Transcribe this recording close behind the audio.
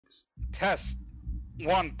Test.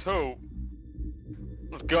 1, 2.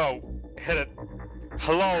 Let's go. Hit it.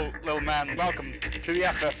 Hello, little man. Welcome to the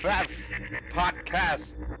FFF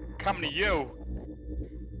podcast. Coming to you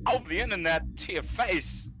over the internet to your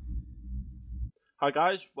face. Hi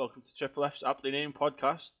guys, welcome to Triple F's aptly named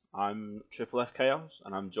podcast. I'm Triple F Chaos,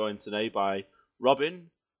 and I'm joined today by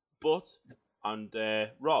Robin, Butt, and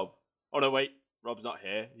Rob. Oh no, wait, Rob's not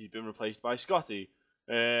here. He's been replaced by Scotty.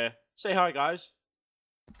 Say hi, guys.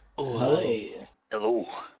 Oh, Hello. Hello.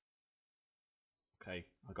 Okay,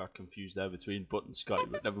 I got confused there between Butt and Scotty,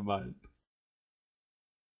 but never mind.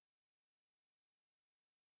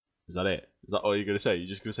 Is that it? Is that all you're going to say? You're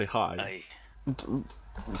just going to say hi? Aye.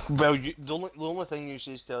 Well, the only thing you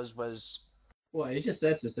said to us was... Well, he just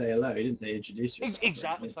said to say hello. He didn't say introduce yourself.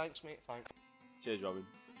 Exactly, thanks, mate, thanks. Cheers, Robin.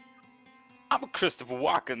 I'm Christopher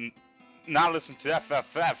Walken. Now listen to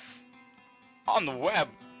FFF on the web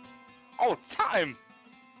all the time.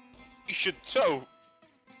 You should too.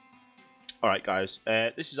 Alright guys,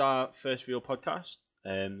 this is our first real podcast.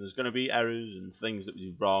 There's going to be errors and things that we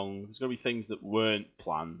did wrong. There's going to be things that weren't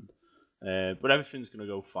planned. But everything's going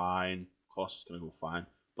to go fine. Of course it's going to go fine.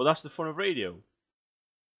 But that's the fun of radio.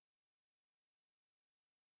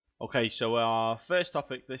 Okay, so our first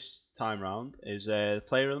topic this time round is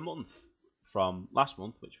Player of the Month from last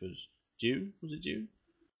month, which was June. Was it June?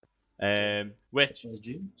 Which,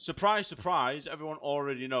 surprise, surprise, everyone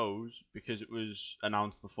already knows because it was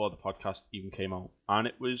announced before the podcast even came out. And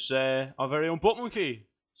it was our very own Butt Monkey.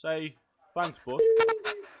 Say thanks, Butt.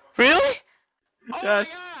 Really? Yes.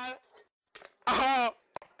 Oh my god! Oh,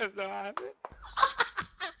 it's so happy.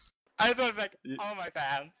 I just want to thank all my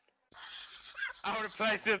fans. I want to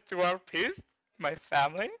play this to our peace, my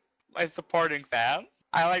family, my supporting fans.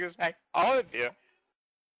 I like to thank all of you.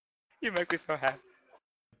 You make me so happy.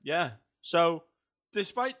 Yeah. So,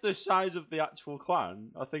 despite the size of the actual clan,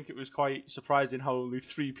 I think it was quite surprising how only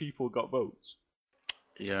 3 people got votes.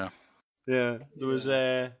 Yeah. Yeah, there was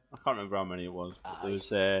I can't remember how many it was, but there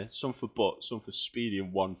was some for Butt, some for Speedy,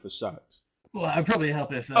 and 1 for Sax. Well, I'd probably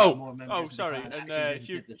help if more members of the sorry, clan and actually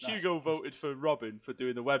visited the site. Hugo voted for Robin for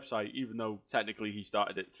doing the website, even though technically he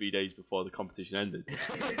started it 3 days before the competition ended.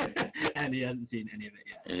 And he hasn't seen any of it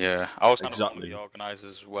yet. Yeah. I was kind of one of Exactly. the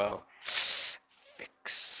organisers as well.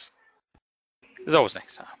 Fix. There's always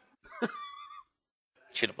next time.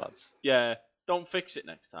 Chin up, lads. Yeah, don't fix it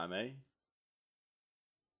next time, eh?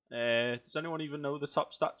 Does anyone even know the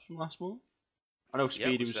top stats from last month? I know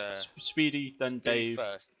Speedy it was Speedy, then Speedy Dave.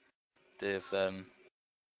 first. Dave,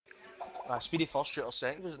 Speedy first, shooter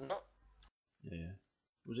second, was it not? Yeah.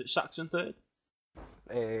 Was it Saxon third?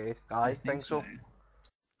 I think so.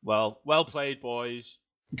 Well played, boys.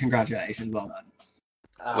 Congratulations, well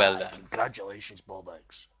done. Well done. Congratulations,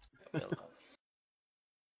 Bobbex. well done.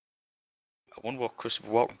 I wonder what Christopher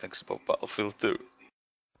Walken thinks about Battlefield 2.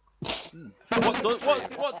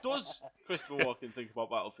 What does Christopher Walken think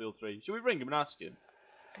about Battlefield 3? Should we ring him and ask him?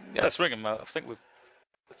 Yeah, let's ring him. I think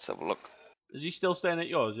let's have a look. Is he still staying at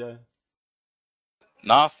yours? Yeah.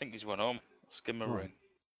 No, I think he's went home. Let's give him a Oh. ring.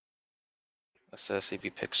 Let's see if he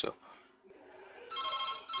picks up.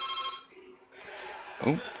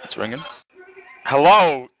 Oh, it's ringing.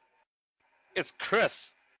 Hello, it's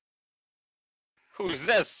Chris. Who's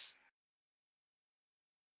this?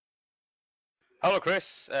 Hello,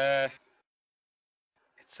 Chris.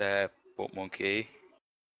 It's Butt Monkey.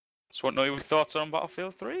 Just want to know your thoughts on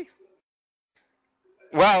Battlefield 3?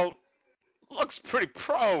 Well, looks pretty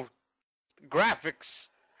pro. Graphics,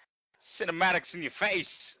 cinematics in your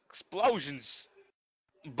face, explosions,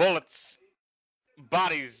 bullets,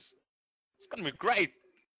 bodies. It's gonna be great.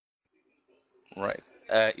 Right.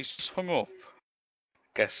 He's just hung up.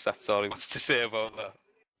 Guess that's all he wants to say about that.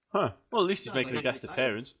 Huh. Well, at least he's Sounds making like a guest he's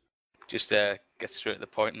appearance. Just gets straight to the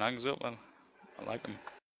point and hangs up. Man. I like him.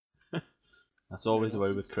 That's always the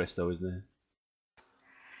way with Chris, though, isn't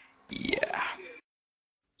it? Yeah.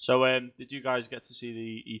 So, did you guys get to see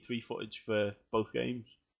the E3 footage for both games?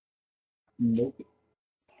 Nope.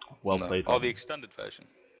 Well No. played. Or Robin. the extended version.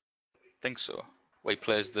 Think so. Where he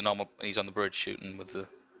plays the normal, and he's on the bridge shooting with the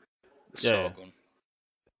saw gun.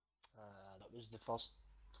 That was the first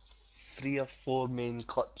 3 or 4 main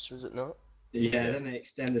clips, was it not? Yeah, then they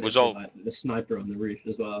extended it Was to all- like, the sniper on the roof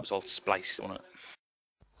as well. It was all spliced on it.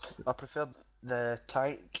 I preferred the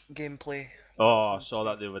tank gameplay. Oh, I saw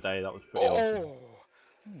that the other day. That was pretty awesome.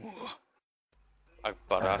 Oh! I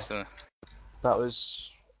badassed in it. That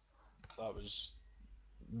was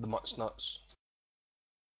the much nuts.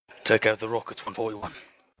 Take out the rockets 141.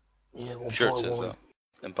 Yeah, I'm sure it says that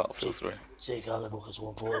in Battlefield 3. Take out the rockets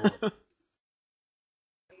 141.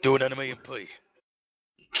 Do an enemy MP.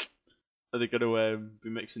 Are they going to be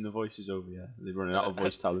mixing the voices over? Yeah, are they running out of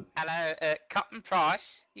voice talent? Hello, Captain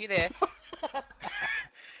Price. You there?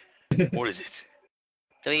 What is it?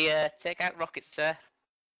 Do we take out rockets, sir?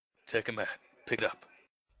 Take 'em out. Pick it up.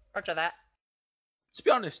 Roger that. To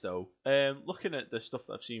be honest, though, looking at the stuff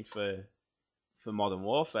that I've seen for Modern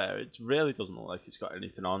Warfare, it really doesn't look like it's got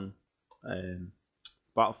anything on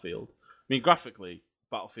Battlefield. I mean, graphically,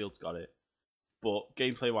 Battlefield's got it, but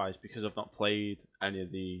gameplay-wise, because I've not played any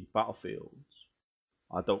of the Battlefields,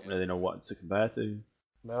 I don't really know what to compare to.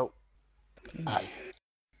 Well, I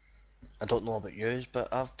don't know about yours,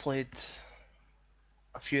 but I've played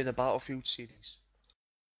a few of the Battlefield series.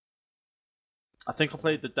 I think I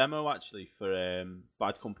played the demo actually for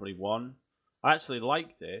Bad Company 1. I actually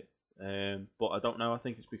liked it, but I don't know. I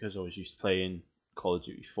think it's because I was used to playing Call of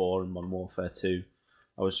Duty 4 and Modern Warfare 2.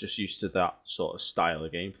 I was just used to that sort of style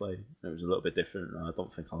of gameplay. It was a little bit different, and I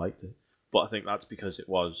don't think I liked it. But I think that's because it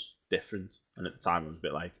was different, and at the time I was a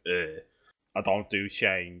bit like, I don't do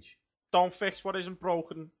change. Don't fix what isn't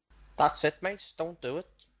broken. That's it, mate. Don't do it.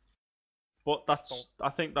 But I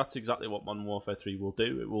think that's exactly what Modern Warfare 3 will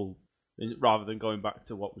do. It will, rather than going back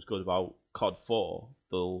to what was good about COD 4,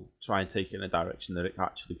 they'll try and take it in a direction that it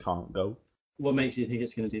actually can't go. What makes you think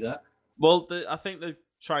it's going to do that? Well, I think they've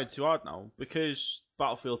tried too hard now, because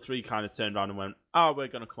Battlefield 3 kind of turned around and went, we're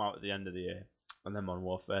going to come out at the end of the year. And then Modern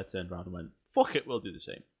Warfare turned around and went, fuck it, we'll do the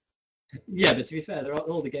same. Yeah, but to be fair,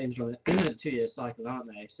 all the games are on a 2-year cycle, aren't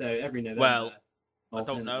they? So every November... Well, I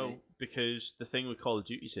don't know, because the thing with Call of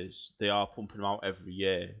Duty is they are pumping them out every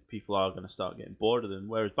year. People are going to start getting bored of them,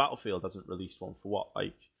 whereas Battlefield hasn't released one for what,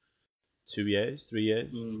 like 2 years, 3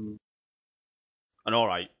 years? Mm. And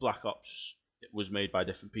alright, Black Ops was made by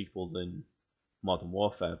different people than Modern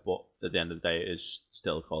Warfare, but at the end of the day it is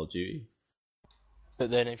still Call of Duty. But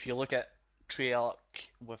then if you look at Treyarch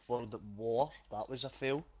with World at War, that was a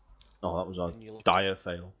fail. Oh, that was And you a look dire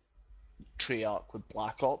fail. Treyarch with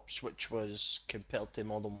Black Ops, which was, compared to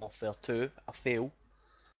Modern Warfare 2, a fail.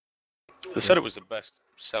 They said it was the best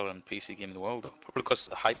selling PC game in the world, though. Probably because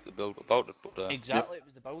of the hype they built about it. But Exactly, it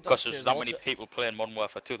was the build-up. because there's that many people playing Modern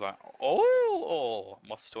Warfare 2, like,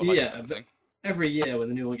 moths to a light kind of thing. Every year when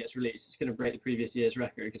the new one gets released, it's going to break the previous year's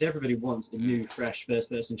record, because everybody wants a new, fresh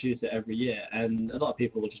first-person shooter every year, and a lot of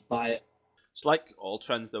people will just buy it. It's like all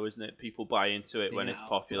trends, though, isn't it? People buy into it when it's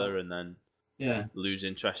popular and then lose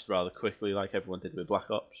interest rather quickly, like everyone did with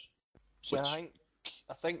Black Ops. So I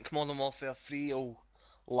think Modern Warfare 3 will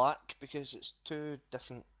lack because it's two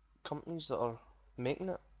different companies that are making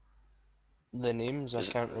it. The names I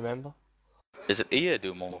can't remember. Is it EA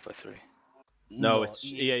doing Modern Warfare 3? No, it's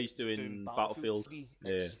EA's doing Battlefield. 3.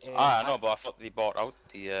 Yeah. I know, but I thought they bought out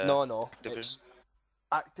the No, Activision. it's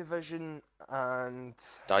Activision and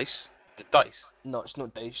DICE. The DICE. No, it's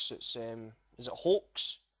not DICE. It's is it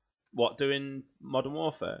Hawks? What, doing Modern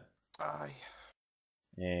Warfare? Aye.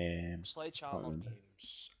 Sledgehammer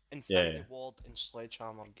Games, Infinity Ward and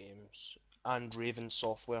Sledgehammer Games, and Raven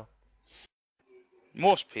Software.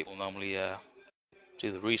 Most people normally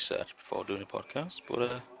do the research before doing a podcast,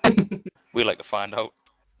 but we like to find out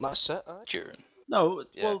That's it. during. No,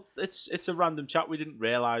 well, it's a random chat. We didn't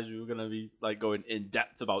realise we were going to be like going in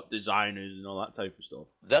depth about designers and all that type of stuff.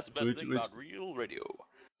 That's the best thing about real radio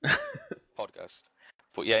podcast.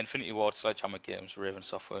 But yeah, Infinity Ward, Sledgehammer Games, Raven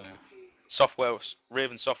Software.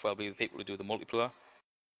 Raven Software will be the people who do the multiplayer.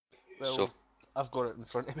 Well, I've got it in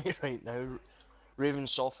front of me right now. Raven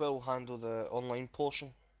Software will handle the online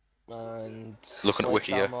portion, and looking at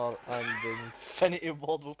Wiki, and Infinity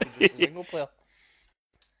Ward will produce the single player.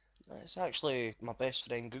 It's actually my best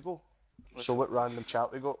friend Google. So what random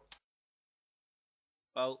chat we got?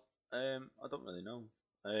 Well, I don't really know.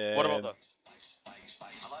 What about that?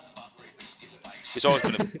 It's always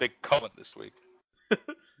been a big comment this week.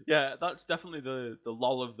 Yeah, that's definitely the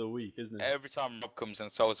lol of the week, isn't it? Every time Rob comes in,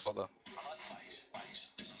 it's always for the...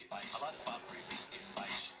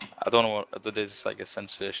 I don't know what there's like a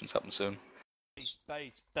sensation's happening soon.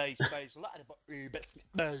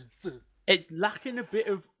 It's lacking a bit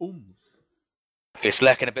of It's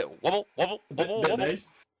lacking a bit of wobble. Nice.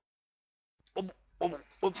 I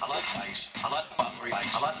like bass. I like the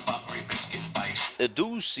buttery biscuit bass. It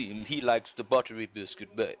do seem he likes the buttery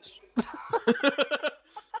biscuit bass.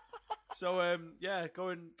 So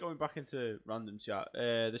going back into random chat,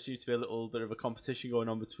 there seems to be a little bit of a competition going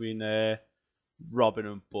on between Robin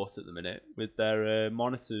and Butt at the minute with their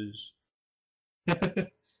monitors.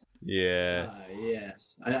 Yeah.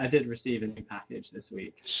 Yes. I did receive a new package this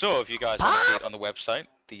week. So if you guys want to see it on the website,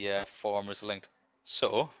 the forum is linked.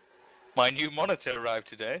 So my new monitor arrived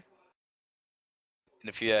today. And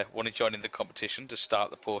if you want to join in the competition, just start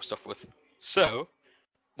the post off with, so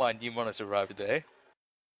My new monitor arrived today.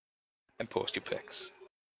 And post your pics.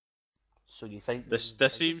 So you think There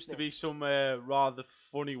seems to be some rather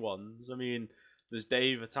funny ones. I mean, there's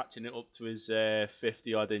Dave attaching it up to his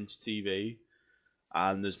 50-odd inch TV,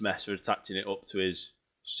 and there's Messer attaching it up to his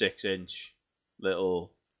 6-inch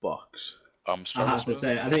little box. I have to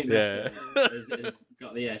say, I think Messi has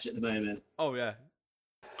got the edge at the moment. Oh yeah.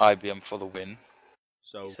 IBM for the win.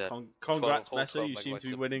 So He said congrats, 12 Messer. You seem to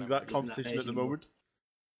be winning that competition at the moment.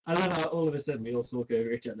 And then all of a sudden we all talk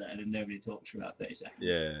over each other and then nobody talks for about 30 seconds.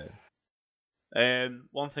 Yeah.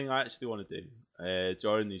 One thing I actually want to do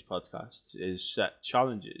during these podcasts is set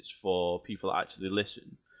challenges for people that actually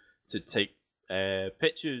listen to take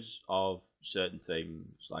pictures of certain things,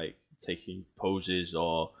 like taking poses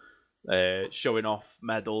or showing off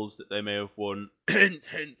medals that they may have won. Hint,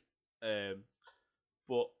 hint.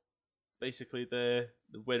 But basically, the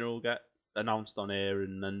winner will get announced on air,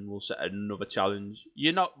 and then we'll set another challenge.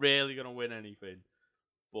 You're not really going to win anything,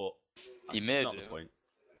 but that's You may not do. the point.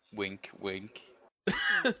 Wink, wink.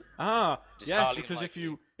 Yes, highly because if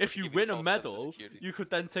you unlikely. Give win you a false sense of medal, security. you could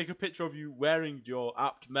then take a picture of you wearing your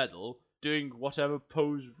apt medal, doing whatever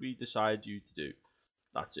pose we decide you to do.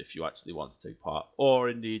 That's if you actually want to take part, or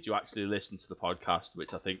indeed you actually listen to the podcast,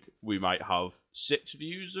 which I think we might have 6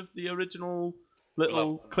 views of the original little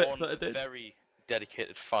We'll have clip one that I did. very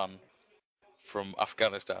dedicated fan from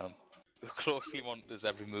Afghanistan who closely monitors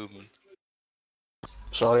every movement.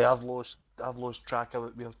 Sorry, I've lost track of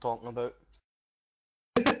what we were talking about.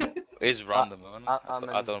 It is random, man.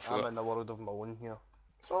 I don't I'm in the world of my own here.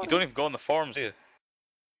 Sorry. You don't even go on the forums, do you?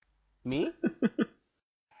 Me?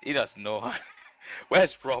 He doesn't know.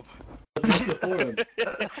 Where's Rob? What's the forum?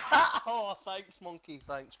 Oh, thanks, monkey.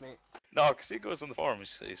 Thanks, mate. No, because he goes on the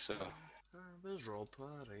forums, you see, so... Where's Rob?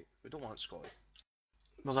 Alright, we don't want Scotty.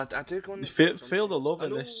 Well, I do go on the Feel the love I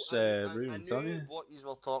in know- this I room, knew don't you? what you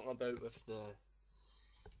were talking about with the...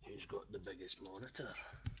 Who's got the biggest monitor?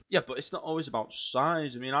 Yeah, but it's not always about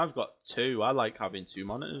size. I mean, I've got 2. I like having 2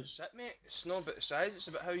 monitors. That's it, mate. It's not about the size, it's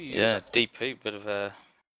about how you use Yeah, it. DP, bit of a...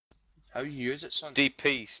 How you use it, son.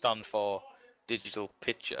 DP stands for digital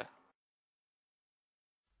picture.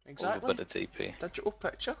 Exactly. A little bit of DP. Digital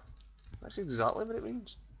picture. That's exactly what it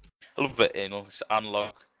means. A little bit anal, it's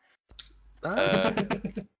analog. Ah.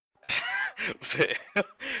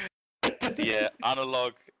 Yeah,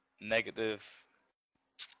 analog, negative,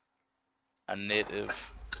 and native.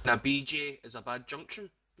 Now, BJ is a bad junction.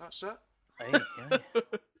 That's it. Hey.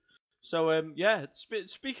 So, yeah,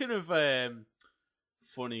 speaking of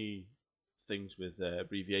funny things with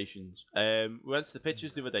abbreviations, we went to the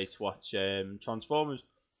pictures the other day to watch Transformers.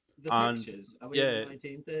 The And- pictures? Are we yeah. in the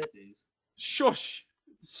 1930s? Shush!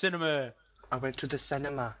 Cinema, I went to the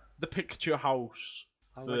cinema. the picture house.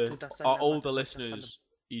 I For went to the cinema. our older to watch the listeners,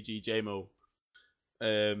 e.g. JMO.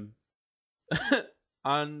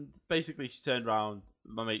 And basically she turned around,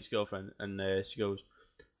 my mate's girlfriend, and she goes,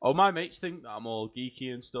 "Oh, my mates think that I'm all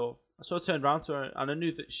geeky and stuff." So I turned around to her, and I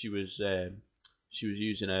knew that she was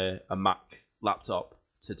using a Mac laptop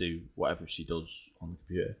to do whatever she does on the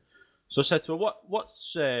computer. So I said to her,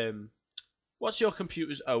 "What's your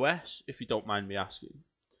computer's OS, if you don't mind me asking?"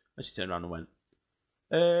 And she turned around and went,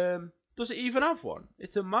 "Does it even have one?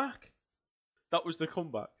 It's a Mac." That was the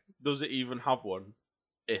comeback. Does it even have one?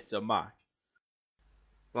 It's a Mac.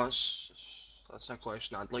 That's a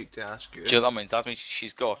question I'd like to ask you. Do you know what that means? That means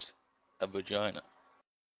she's got a vagina.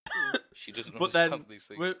 She doesn't But understand then these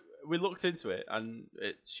things. we looked into it, and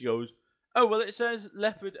she goes, "Oh, well, it says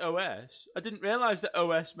Leopard OS. I didn't realise that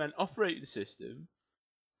OS meant operating system."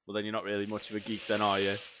 Well, then you're not really much of a geek then, are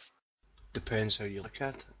you? Depends how you look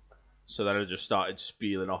at it. So then I just started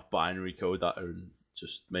spieling off binary code at her and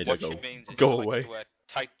just made What her she go, means is go she likes away. to wear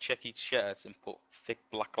tight checky shirts and put thick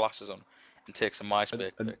black glasses on and takes a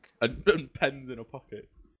MySpace pic. And pens in her pocket.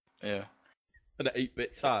 Yeah. And an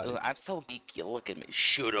 8-bit tie. Oh, I'm so geeky, look at me.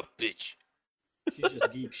 Shut up, bitch. She's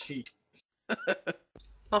just geek chic.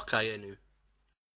 Okay, I knew.